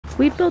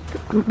we built,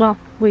 well,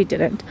 we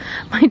didn't.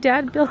 My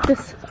dad built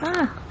this,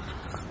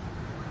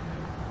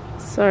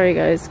 sorry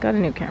guys, got a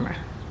new camera.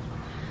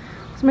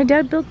 So my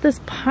dad built this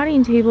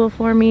potting table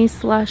for me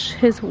slash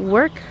his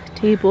work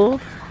table,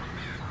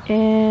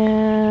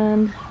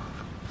 and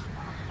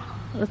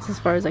that's as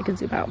far as I can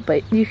zoom out,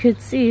 but you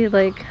could see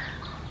like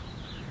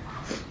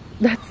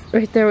that's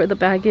right there where the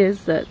bag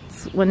is.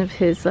 That's one of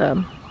his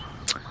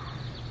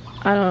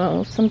I don't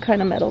know, some kind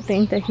of metal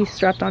thing that he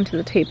strapped onto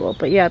the table.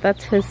 But yeah,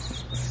 that's his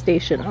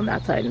station on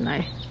that side, and I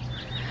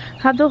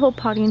have the whole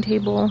potting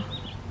table.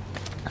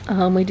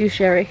 We do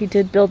share it. He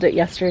did build it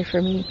yesterday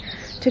for me.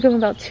 It took him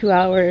about 2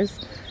 hours.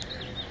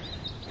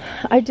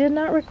 I did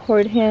not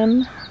record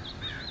him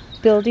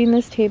building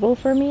this table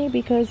for me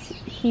because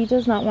he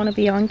does not want to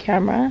be on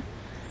camera.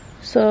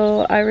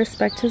 So I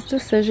respect his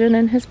decision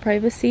and his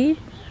privacy.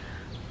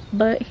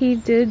 But he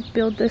did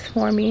build this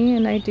for me,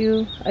 and I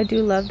do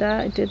love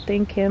that. I did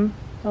thank him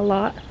a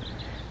lot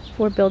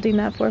for building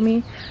that for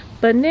me.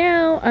 But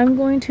now I'm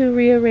going to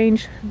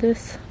rearrange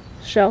this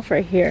shelf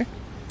right here.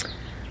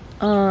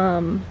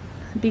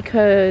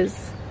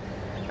 Because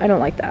I don't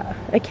like that.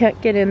 I can't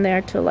get in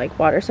there to like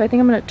water. So I think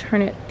I'm going to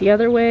turn it the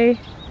other way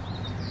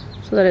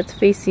so that it's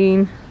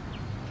facing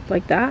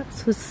like that.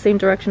 So it's the same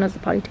direction as the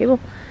potty table.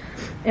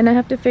 And I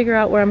have to figure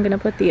out where I'm going to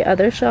put the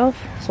other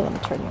shelf. So let me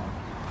turn it.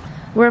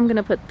 Where I'm going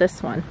to put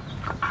this one.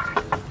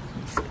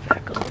 Let's sit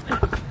back a little bit.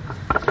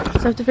 So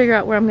I have to figure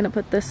out where I'm going to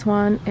put this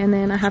one. And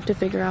then I have to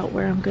figure out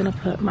where I'm going to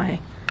put my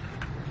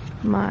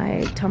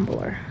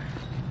tumbler.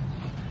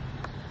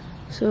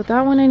 So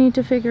that one I need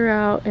to figure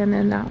out, and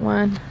then that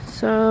one.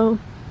 So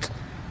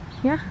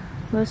yeah,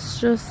 let's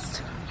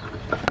just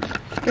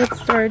get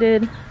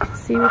started,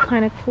 see what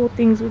kind of cool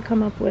things we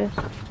come up with.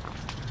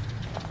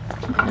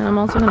 And I'm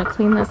also going to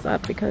clean this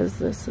up because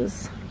this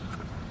is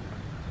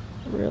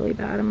really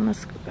bad. I'm going to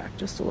scoot back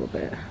just a little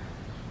bit.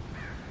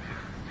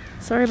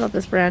 Sorry about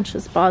this branch,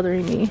 it's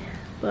bothering me,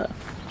 but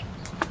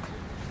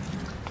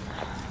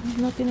there's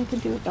nothing I can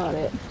do about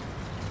it.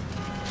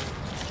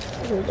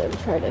 We're going to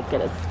try to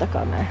get it stuck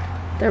on there.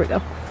 There we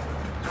go.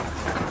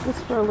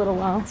 Just for a little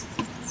while.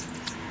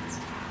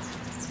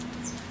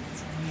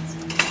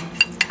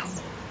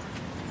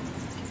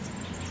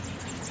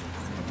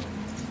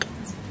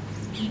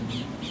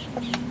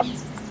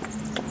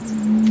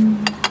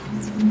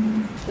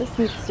 This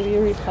needs to be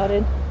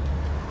repotted.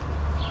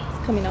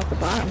 It's coming out the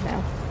bottom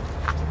now.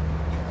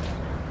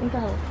 I think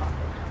I'll pot it.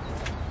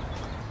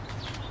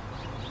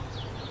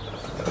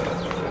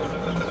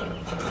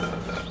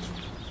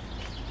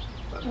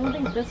 I don't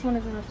think this one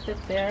is going to fit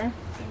there.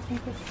 I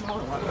think the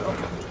smaller one will.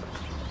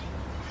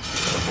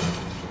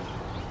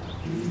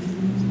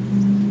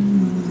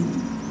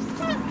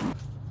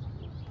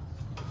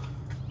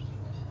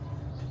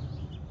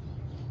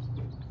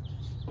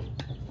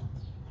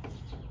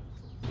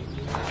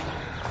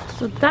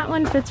 So that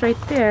one fits right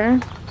there.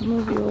 I'll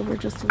move you over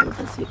just a little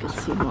bit so you can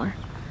see more.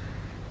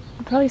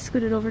 I'll probably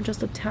scoot it over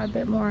just a tad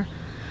bit more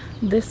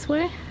this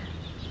way.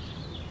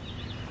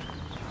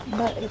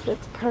 But it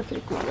fits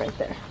perfectly right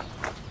there.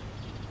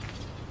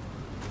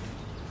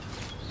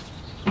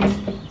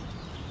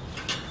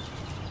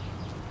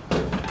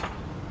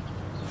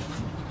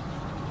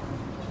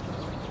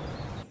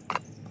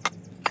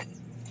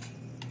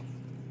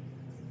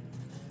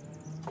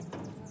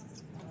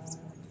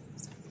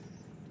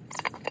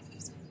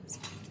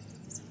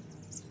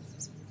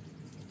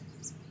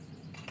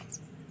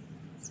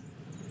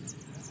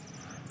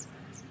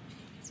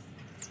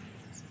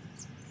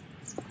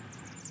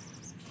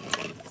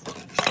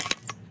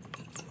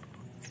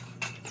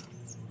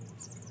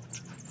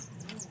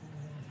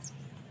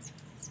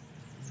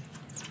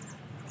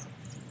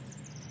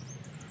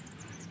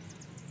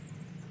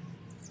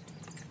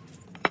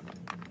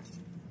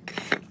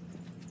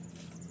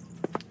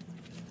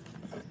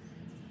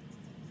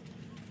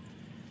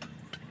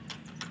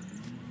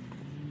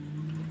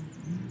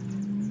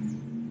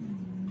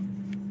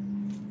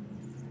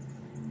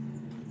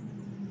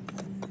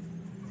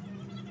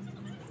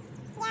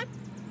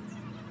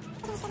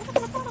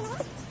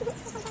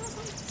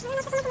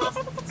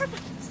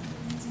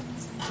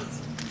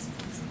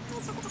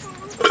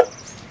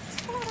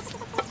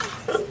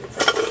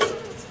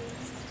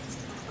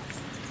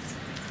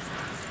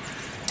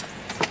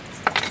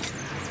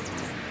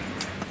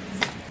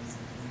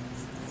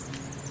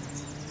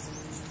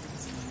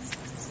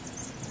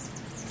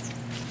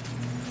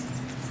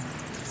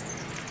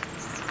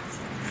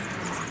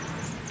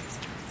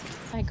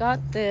 I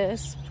got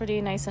this pretty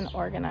nice and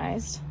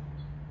organized.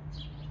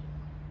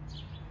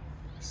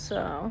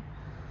 So,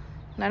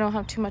 and I don't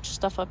have too much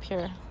stuff up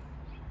here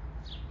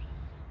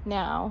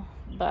now,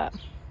 but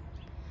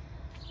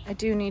I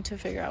do need to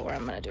figure out where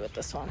I'm going to do with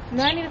this one.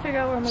 Now I need to figure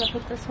out where I'm going to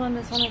put this one.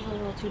 This one is a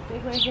little too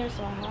big right here,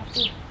 so I have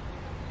to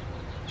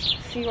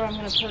see where I'm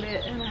going to put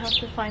it, and I have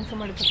to find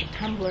somewhere to put the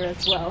tumbler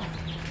as well,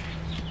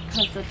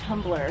 because the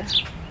tumbler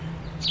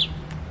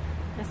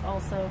is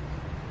also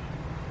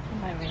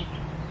in my way.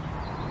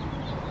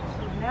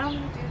 So now I'm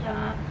going to do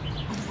that.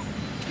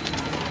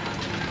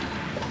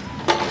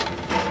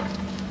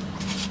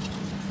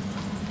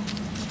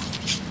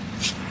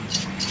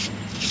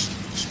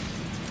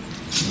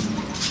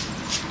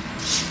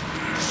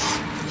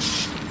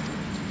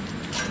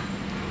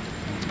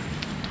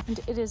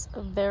 is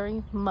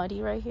very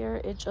muddy right here.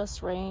 It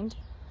just rained.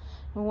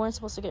 We weren't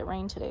supposed to get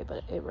rain today,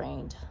 but it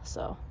rained,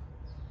 so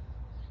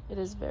it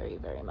is very,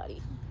 very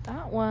muddy.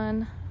 That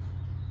one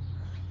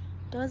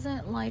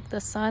doesn't like the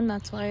sun.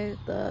 That's why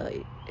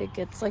it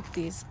gets like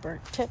these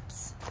burnt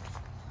tips,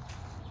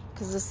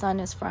 because the sun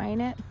is frying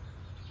it.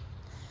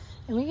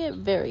 And we get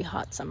very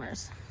hot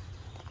summers.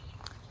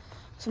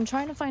 So I'm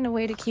trying to find a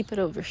way to keep it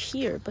over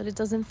here, but it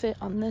doesn't fit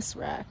on this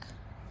rack.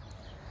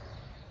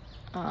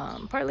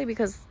 Partly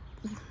because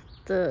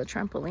the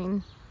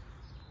trampoline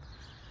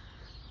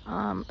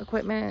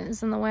equipment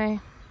is in the way.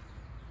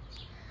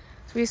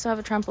 So we used to have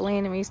a trampoline,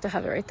 and we used to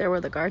have it right there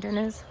where the garden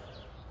is.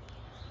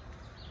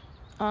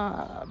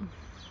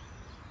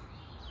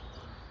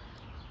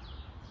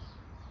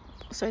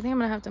 So I think I'm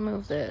gonna have to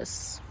move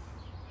this.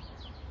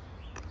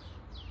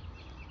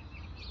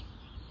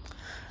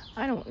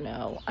 I don't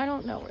know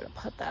where to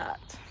put that.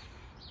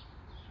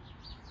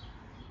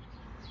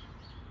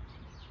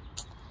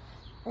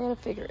 I gotta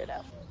figure it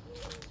out.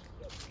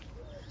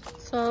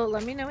 So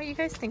let me know what you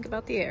guys think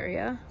about the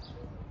area.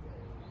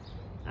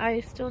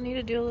 I still need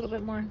to do a little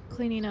bit more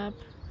cleaning up.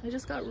 I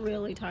just got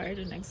really tired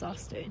and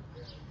exhausted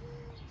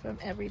from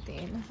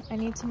everything. I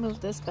need to move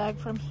this bag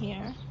from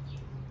here.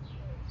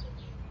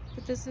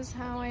 But this is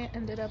how I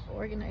ended up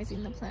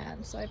organizing the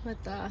plan. So I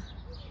put that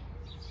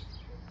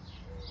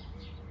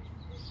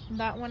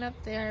one up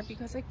there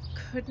because I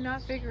could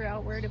not figure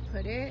out where to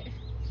put it.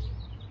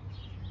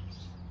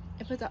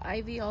 I put the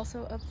ivy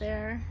also up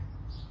there.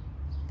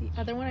 The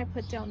other one I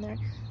put down there.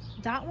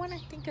 That one I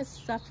think is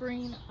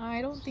suffering.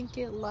 I don't think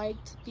it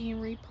liked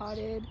being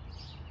repotted.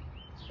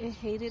 It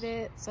hated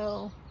it,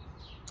 so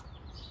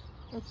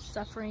it's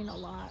suffering a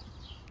lot.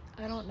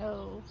 I don't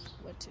know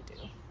what to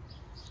do.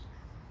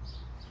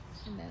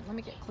 And then let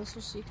me get closer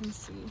so you can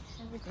see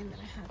everything that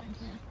I have in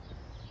here.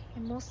 I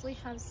mostly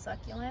have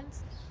succulents.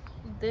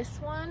 This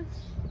one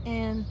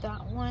and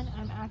that one,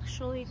 I'm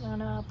actually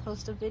gonna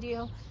post a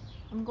video.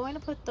 I'm going to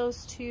put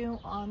those two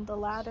on the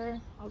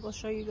ladder. I'll go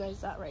show you guys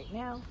that right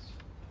now.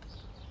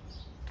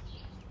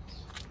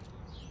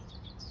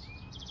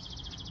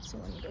 So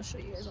let me go show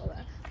you guys all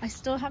that. I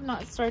still have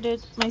not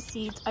started my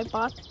seeds. I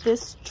bought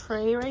this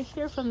tray right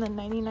here from the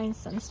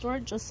 99-cent store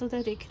just so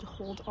that it could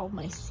hold all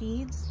my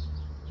seeds.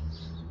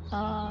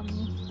 I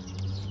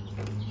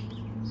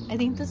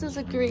think this is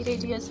a great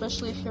idea,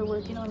 especially if you're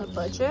working on a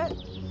budget.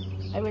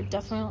 I would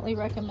definitely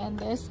recommend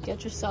this.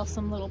 Get yourself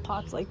some little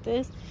pots like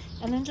this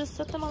and then just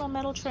set them on a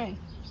metal tray.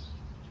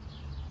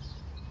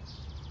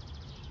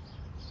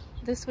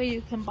 This way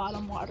you can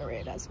bottom water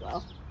it as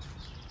well.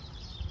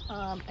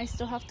 I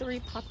still have to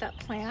repot that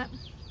plant.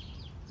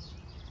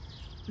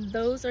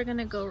 Those are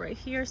gonna go right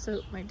here,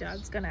 so my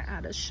dad's gonna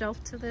add a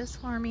shelf to this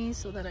for me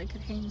so that I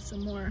could hang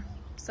some more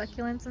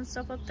succulents and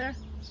stuff up there.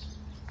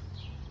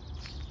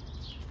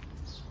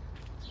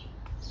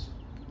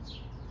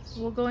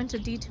 We'll go into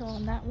detail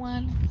on that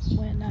one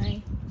when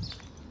I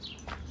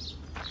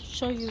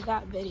show you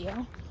that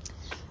video.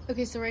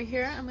 Okay, so right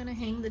here I'm gonna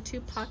hang the 2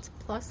 pots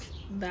plus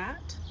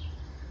that.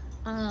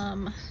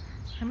 I'm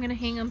gonna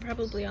hang them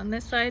probably on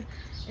this side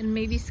and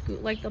maybe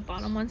scoot like the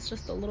bottom ones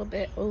just a little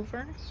bit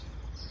over.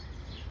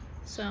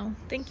 So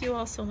thank you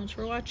all so much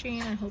for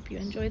watching. I hope you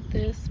enjoyed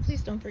this.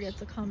 Please don't forget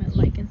to comment,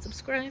 like, and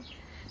subscribe,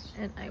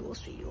 and I will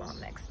see you all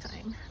next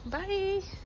time. Bye.